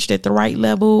it pitched at the right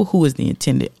level? Who is the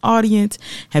intended audience?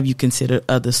 Have you considered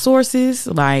other sources?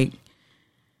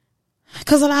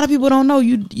 Because a lot of people don't know,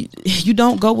 you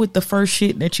don't go with the first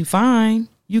shit that you find.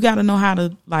 You got to know how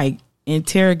to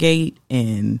interrogate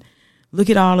and look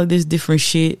at all of this different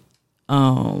shit.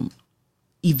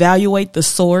 Evaluate the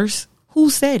source. Who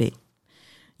said it?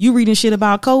 You reading shit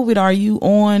about COVID. Are you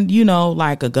on,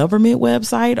 like a government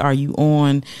website? Are you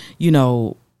on,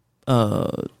 the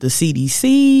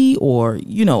CDC or,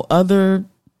 other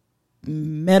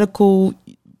medical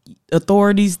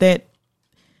authorities that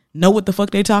know what the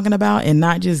fuck they talking about and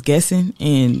not just guessing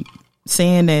and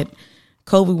saying that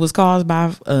COVID was caused by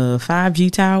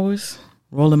 5G towers?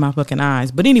 Rolling my fucking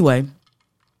eyes. But anyway,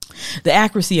 the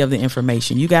accuracy of the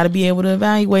information, you got to be able to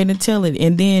evaluate and tell it.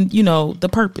 And then, the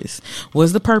purpose.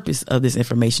 What's the purpose of this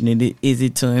information? Is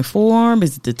it to inform?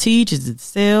 Is it to teach? Is it to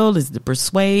sell? Is it to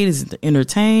persuade? Is it to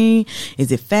entertain?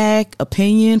 Is it fact,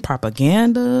 opinion,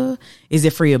 propaganda? Is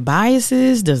it free of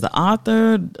biases? Does the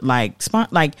author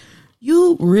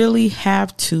you really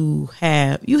have to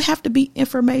be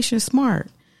information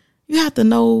smart. You have to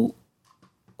know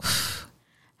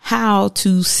how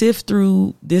to sift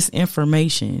through this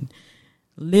information.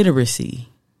 Literacy,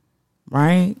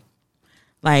 right?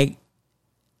 Like,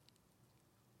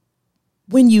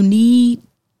 when you need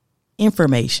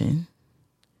information,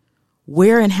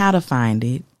 where and how to find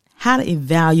it, how to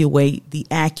evaluate the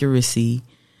accuracy,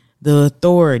 the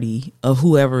authority of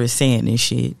whoever is saying this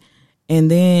shit,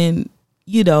 and then,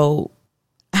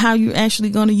 how you're actually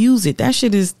going to use it. That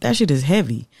shit is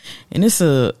heavy. And it's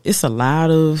a lot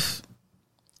of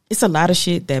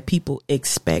shit that people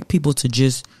expect people to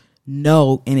just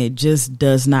know, and it just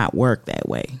does not work that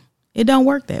way. It don't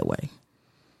work that way.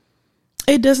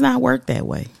 It does not work that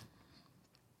way.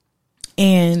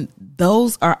 And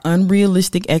those are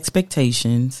unrealistic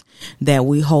expectations that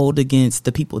we hold against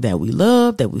the people that we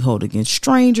love, that we hold against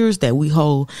strangers, that we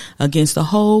hold against a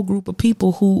whole group of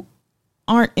people who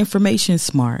aren't information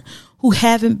smart, who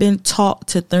haven't been taught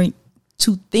to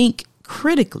think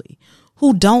critically,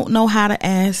 who don't know how to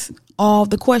ask all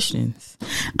the questions.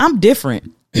 I'm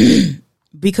different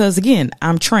because, again,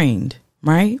 I'm trained,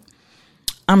 right?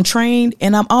 I'm trained,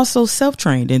 and I'm also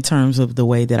self-trained in terms of the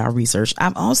way that I research.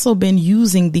 I've also been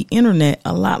using the internet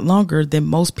a lot longer than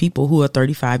most people who are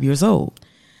 35 years old.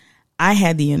 I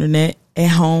had the internet at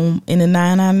home in the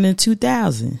 99 and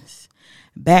 2000s.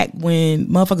 Back when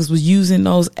motherfuckers was using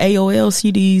those AOL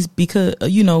CDs because,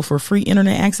 for free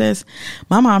internet access,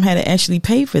 my mom had to actually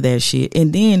pay for that shit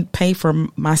and then pay for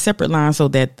my separate line so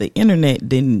that the internet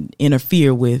didn't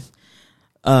interfere with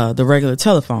the regular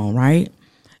telephone, right?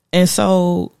 And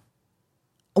so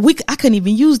I couldn't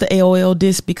even use the AOL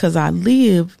disc because I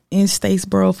live in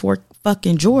Statesboro,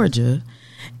 fucking Georgia,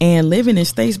 and living in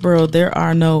Statesboro, there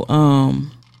are no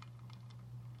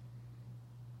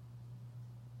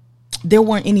there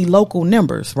weren't any local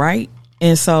numbers, right?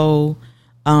 And so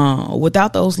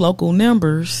without those local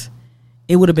numbers,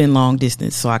 it would have been long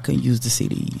distance, so I couldn't use the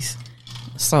CDs.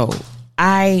 So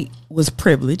I was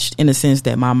privileged in the sense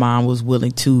that my mom was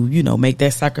willing to, make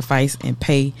that sacrifice and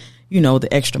pay, the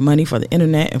extra money for the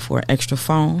internet and for an extra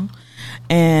phone.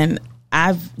 And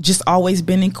I've just always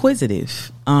been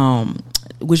inquisitive,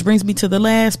 which brings me to the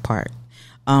last part.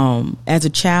 As a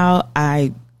child,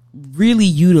 I really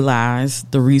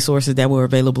utilized the resources that were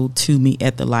available to me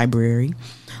at the library.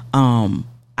 I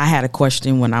had a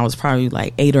question when I was probably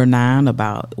like 8 or 9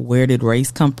 about where did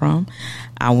race come from.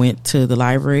 I went to the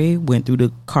library, went through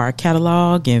the card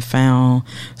catalog and found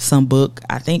some book,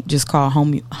 I think just called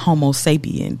Homo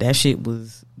Sapien. That shit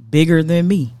was bigger than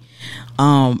me.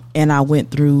 And I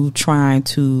went through trying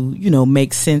to,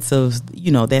 make sense of,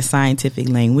 that scientific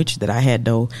language that I had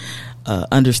no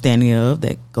understanding of,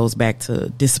 that goes back to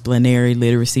disciplinary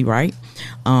literacy, right?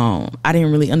 I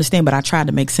didn't really understand, but I tried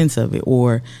to make sense of it.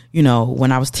 Or,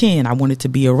 when I was 10, I wanted to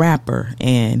be a rapper,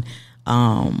 and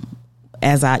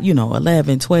as I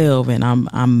 11, 12, and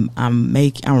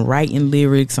I'm writing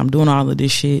lyrics, I'm doing all of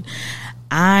this shit,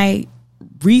 I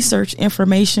researched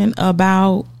information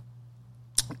about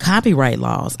copyright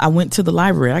laws. I went to the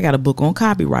library. I got a book on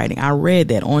copywriting. I read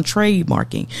that, on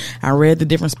trademarking. I read the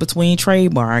difference between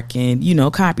trademark and,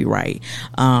 copyright.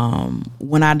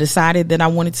 When I decided that I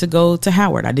wanted to go to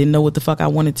Howard, I didn't know what the fuck I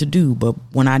wanted to do. But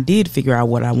when I did figure out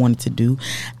what I wanted to do,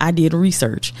 I did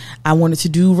research. I wanted to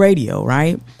do radio,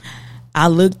 right? I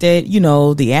looked at,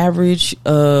 the average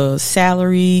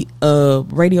salary a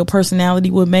radio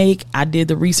personality would make. I did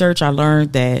the research. I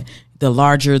learned that the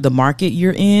larger the market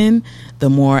you're in, the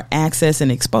more access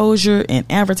and exposure and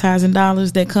advertising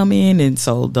dollars that come in. And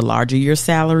so the larger your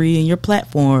salary and your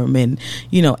platform and,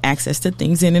 access to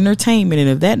things in entertainment and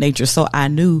of that nature. So I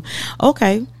knew,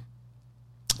 okay,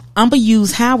 I'm going to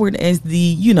use Howard as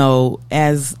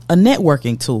as a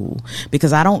networking tool,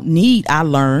 because I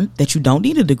learned that you don't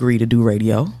need a degree to do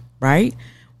radio, right?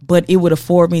 But it would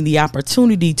afford me the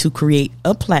opportunity to create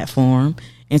a platform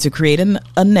and to create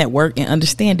a network and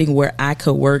understanding where I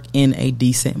could work in a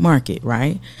decent market,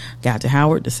 right? Got to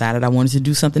Howard, decided I wanted to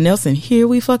do something else, and here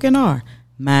we fucking are.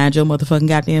 Mind your motherfucking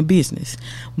goddamn business.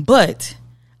 But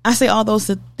I say all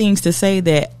those things to say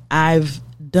that I've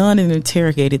done and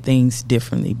interrogated things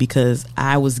differently because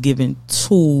I was given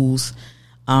tools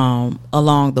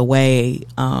along the way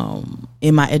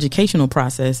in my educational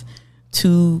process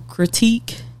to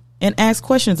critique and ask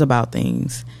questions about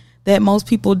things that most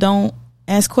people don't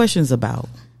ask questions about.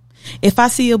 If I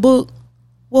see a book,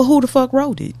 well, who the fuck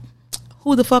wrote it?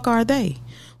 Who the fuck are they?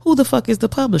 Who the fuck is the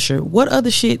publisher? What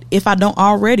other shit, if I don't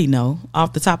already know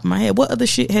off the top of my head, what other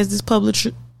shit has this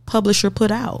publisher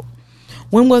put out?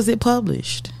 When was it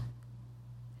published?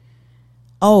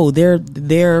 Oh,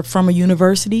 they're from a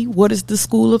university. What is the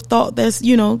school of thought that's,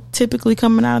 typically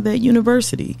coming out of that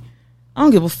university? I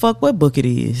don't give a fuck what book it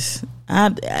is.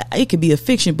 It could be a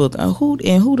fiction book. Who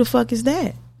the fuck is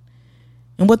that?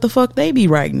 And what the fuck they be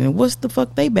writing? And what's the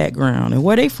fuck they background? And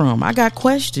where they from? I got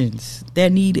questions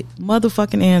that need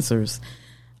motherfucking answers.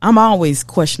 I'm always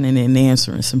questioning and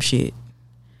answering some shit.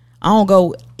 I don't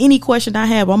go, any question I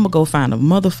have, I'm going to go find a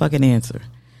motherfucking answer.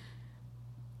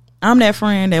 I'm that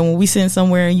friend that when we sitting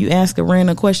somewhere and you ask a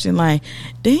random question like,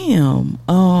 damn,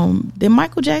 did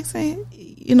Michael Jackson,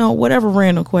 whatever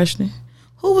random question,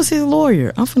 who was his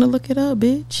lawyer? I'm finna look it up,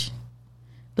 bitch.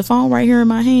 The phone right here in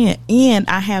my hand. And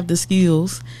I have the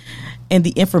skills and the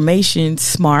information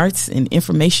smarts and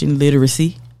information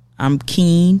literacy. I'm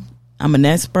keen. I'm an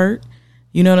expert.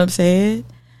 You know what I'm saying?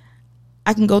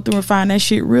 I can go through and find that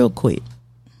shit real quick.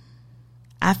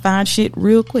 I find shit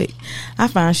real quick. I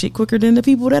find shit quicker than the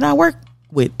people that I work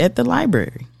with at the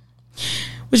library.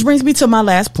 Which brings me to my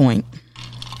last point.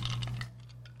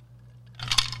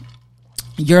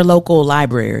 Your local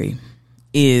library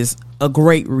is a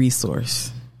great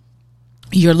resource.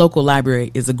 Your local library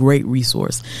is a great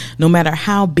resource. No matter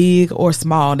how big or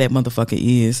small that motherfucker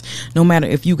is, no matter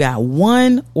if you got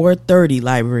 1 or 30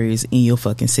 libraries in your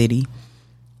fucking city,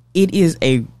 it is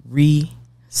a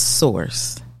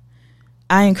resource.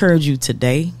 I encourage you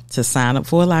today to sign up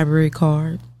for a library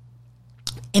card.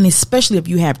 And especially if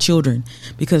you have children,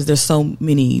 because there's so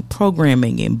many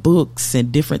programming and books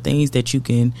and different things that you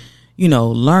can,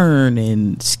 learn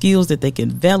and skills that they can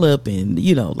develop. And,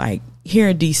 like here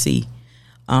in DC,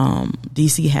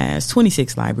 DC has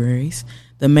 26 libraries.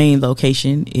 The main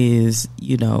location is,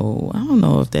 I don't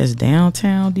know if that's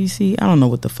downtown DC. I don't know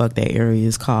what the fuck that area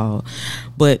is called.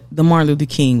 But the Martin Luther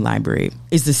King Library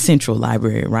is the central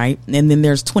library, right? And then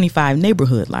there's 25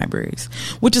 neighborhood libraries,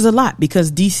 which is a lot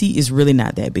because DC is really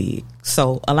not that big.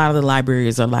 So a lot of the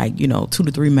libraries are like, 2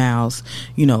 to 3 miles,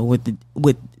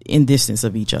 in distance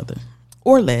of each other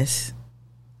or less.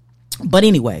 But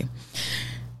anyway,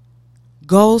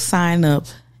 go sign up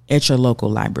at your local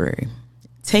library.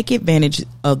 Take advantage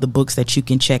of the books that you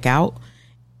can check out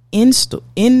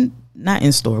not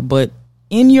in store, but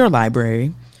in your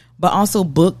library, but also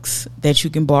books that you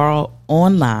can borrow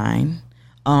online,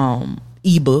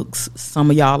 ebooks. Some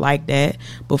of y'all like that,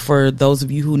 but for those of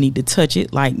you who need to touch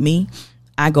it like me,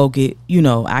 I go get,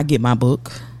 I get my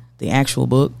book, the actual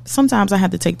book. Sometimes I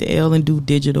have to take the L and do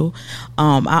digital.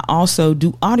 I also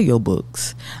do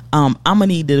audiobooks. I'm gonna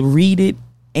need to read it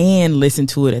and listen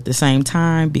to it at the same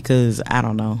time because I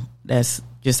don't know. That's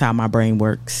just how my brain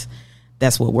works.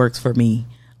 That's what works for me.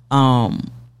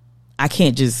 I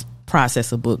can't just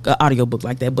process an audio book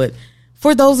like that. But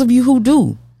for those of you who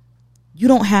do, you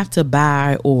don't have to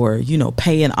buy or,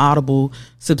 pay an Audible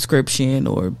subscription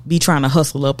or be trying to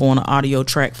hustle up on an audio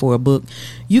track for a book.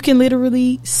 You can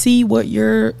literally see what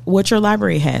your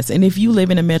library has. And if you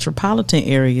live in a metropolitan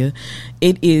area,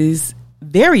 it is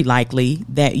very likely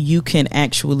that you can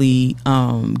actually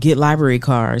get library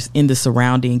cards in the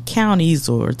surrounding counties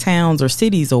or towns or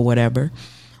cities or whatever.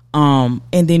 And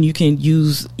then you can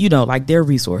use, like their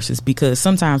resources, because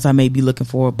sometimes I may be looking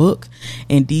for a book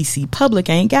and DC Public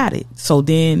ain't got it. So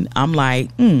then I'm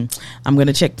like, I'm going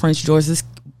to check Prince George's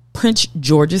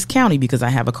County because I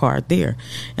have a card there.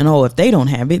 And if they don't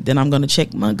have it, then I'm going to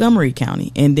check Montgomery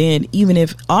County. And then even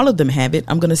if all of them have it,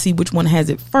 I'm going to see which one has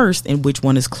it first and which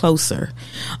one is closer.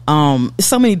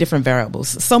 So many different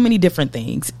variables, so many different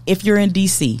things. If you're in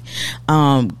DC,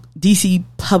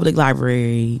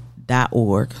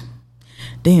 DCPublicLibrary.org.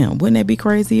 Damn, wouldn't that be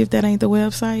crazy if that ain't the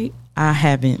website? I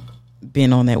haven't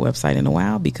been on that website in a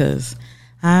while because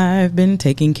I've been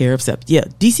taking care of stuff. Yeah,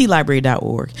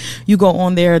 DCLibrary.org. You go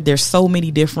on there. There's so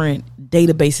many different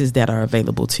databases that are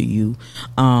available to you.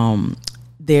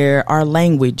 There are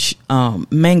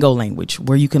Mango language,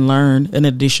 where you can learn an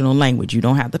additional language. You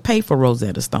don't have to pay for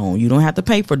Rosetta Stone. You don't have to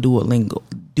pay for Duolingo.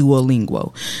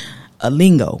 a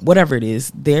lingo, whatever it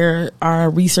is, there are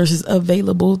resources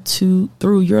available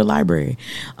through your library.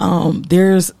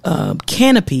 There's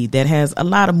Canopy that has a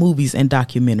lot of movies and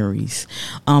documentaries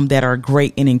that are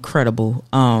great and incredible.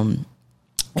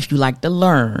 If you like to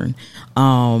learn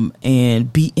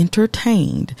and be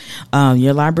entertained,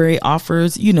 your library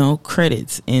offers,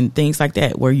 credits and things like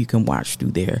that where you can watch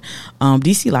through there.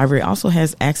 DC Library also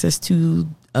has access to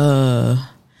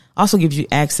also gives you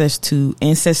access to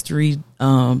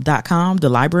Ancestry.com, the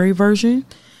library version.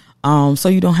 So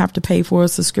you don't have to pay for a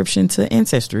subscription to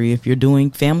Ancestry if you're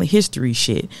doing family history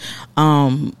shit.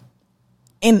 And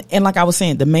like I was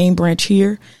saying, the main branch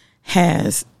here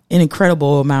has an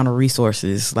incredible amount of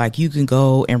resources. Like you can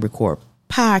go and record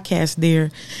podcasts there.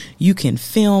 You can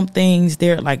film things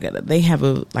there. Like they have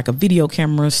a video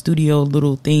camera studio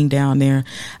little thing down there.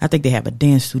 I think they have a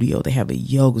dance studio. They have a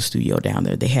yoga studio down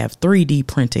there. They have 3D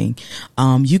printing.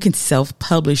 You can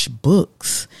self-publish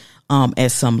books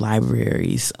at some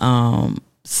libraries.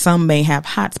 Some may have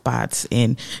hotspots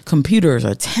and computers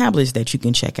or tablets that you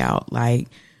can check out. Like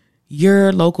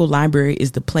your local library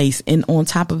is the place. And on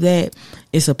top of that,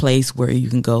 it's a place where you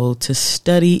can go to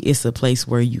study. It's a place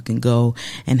where you can go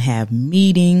and have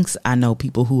meetings. I know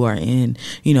people who are in,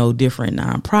 different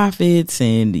nonprofits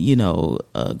and,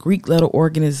 Greek letter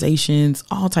organizations,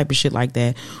 all type of shit like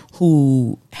that,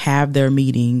 who have their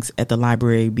meetings at the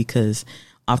library because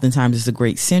oftentimes it's a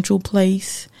great central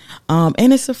place.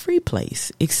 And it's a free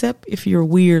place, except if you're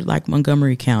weird like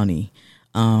Montgomery County,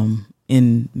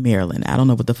 in Maryland. I don't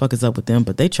know what the fuck is up with them,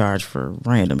 but they charge for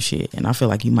random shit. And I feel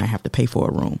like you might have to pay for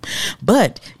a room.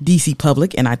 But DC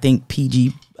Public and I think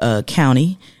PG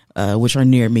County, which are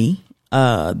near me,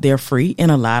 they're free. And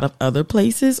a lot of other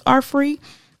places are free.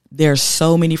 There's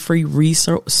so many free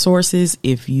resources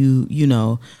if you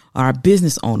are a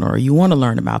business owner or you want to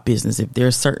learn about business. If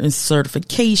there's certain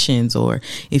certifications or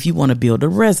if you want to build a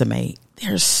resume,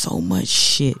 there's so much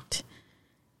shit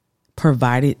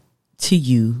provided to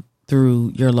you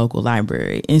through your local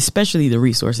library, and especially the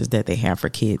resources that they have for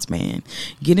kids, man.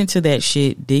 Get into that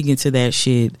shit, dig into that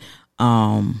shit.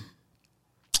 And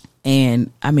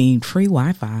I mean, free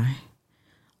Wi-Fi.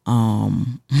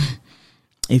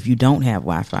 If you don't have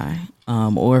Wi-Fi,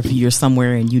 or if you're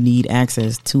somewhere and you need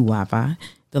access to Wi-Fi,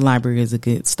 the library is a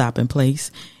good stopping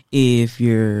place. If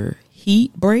your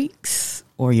heat breaks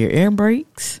or your air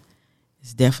breaks,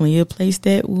 it's definitely a place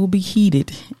that will be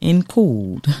heated and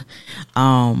cooled.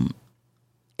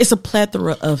 It's a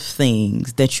plethora of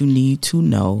things that you need to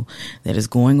know that is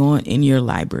going on in your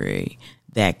library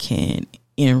that can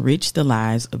enrich the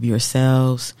lives of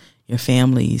yourselves, your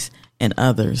families, and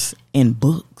others. And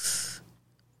books,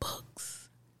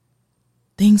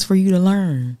 things for you to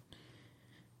learn.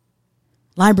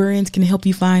 Librarians can help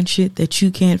you find shit that you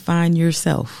can't find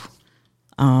yourself.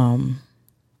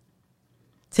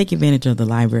 Take advantage of the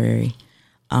library.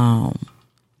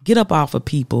 Get up off of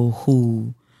people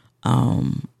who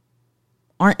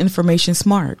aren't information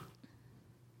smart.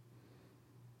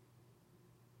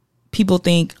 People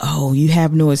think, oh, you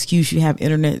have no excuse. You have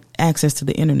internet access to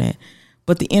the internet.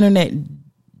 But the internet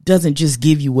doesn't just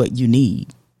give you what you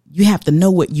need. You have to know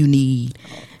what you need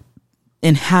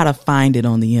and how to find it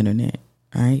on the internet,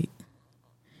 right?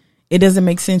 It doesn't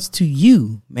make sense to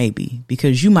you, maybe,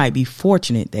 because you might be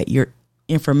fortunate that you're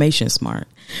information smart.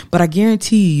 But I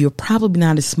guarantee you, you're probably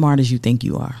not as smart as you think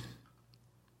you are.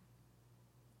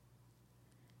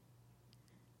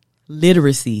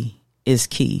 Literacy is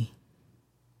key.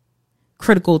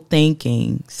 Critical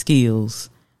thinking skills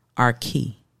are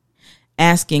key.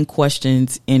 Asking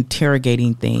questions,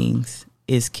 interrogating things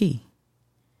is key.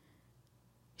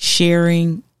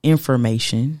 Sharing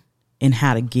information and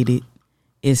how to get it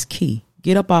is key.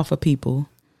 Get up off of people,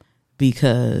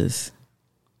 because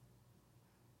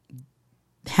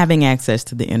having access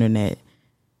to the internet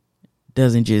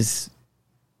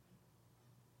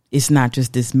it's not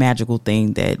just this magical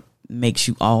thing that makes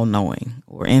you all knowing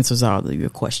or answers all of your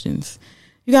questions.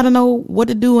 You got to know what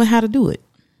to do and how to do it.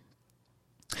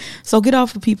 So get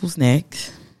off of people's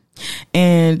necks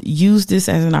and use this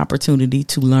as an opportunity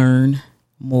to learn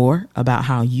more about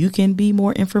how you can be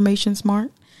more information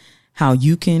smart, how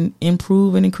you can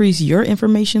improve and increase your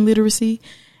information literacy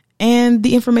and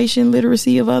the information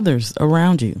literacy of others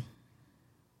around you.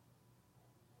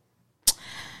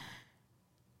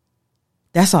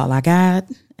 That's all I got.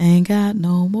 Ain't got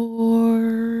no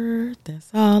more.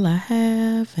 That's all I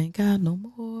have. Ain't got no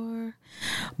more.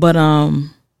 But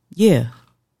yeah.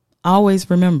 Always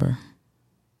remember,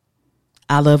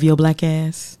 I love your black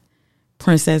ass.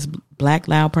 Princess Black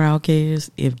Loud Proud cares.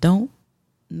 If don't,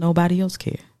 nobody else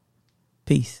care.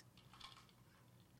 Peace.